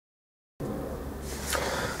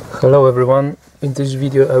Hello everyone, in this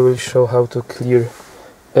video I will show how to clear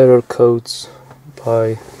error codes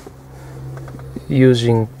by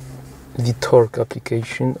using the Torque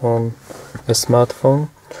application on a smartphone.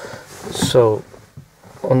 So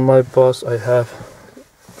on my bus I have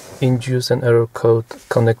induced an error code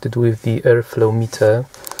connected with the airflow meter.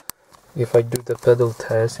 If I do the pedal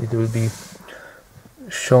test, it will be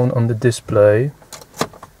shown on the display.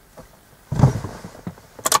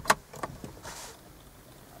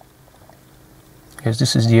 Yes,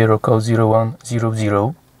 this is the error code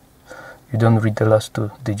 0100. You don't read the last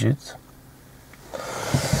two digits.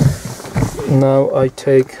 Now I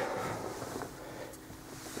take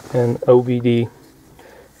an OBD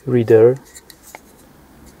reader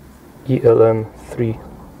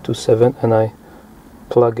ELM327 and I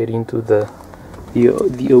plug it into the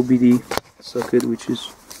OBD socket, which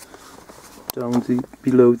is down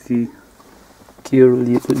below the gear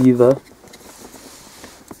lever.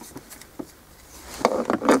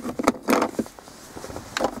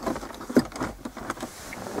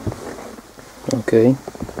 Okay,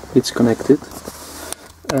 it's connected,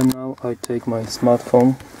 and now I take my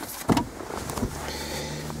smartphone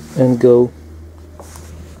and go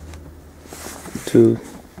to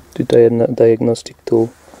the diagnostic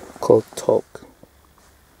tool called Torque.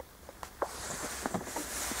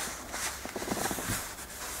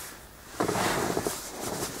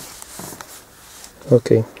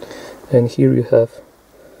 Okay, and here you have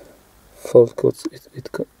fault codes.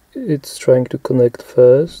 It's trying to connect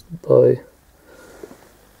first by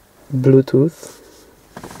Bluetooth.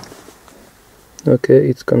 Okay,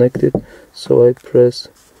 it's connected, so I press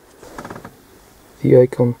the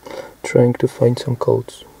icon trying to find some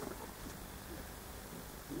codes.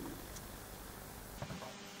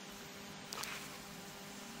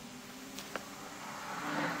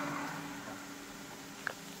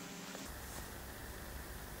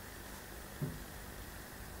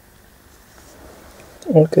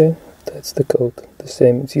 Okay, that's the code, the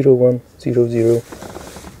same 0100.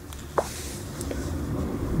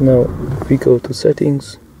 Now we go to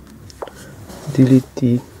settings, delete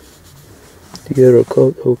the error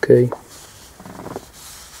code, okay.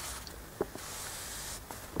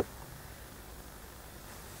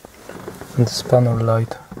 And the spanner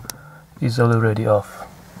light is already off.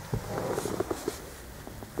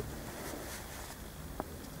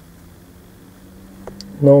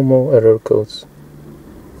 No more error codes.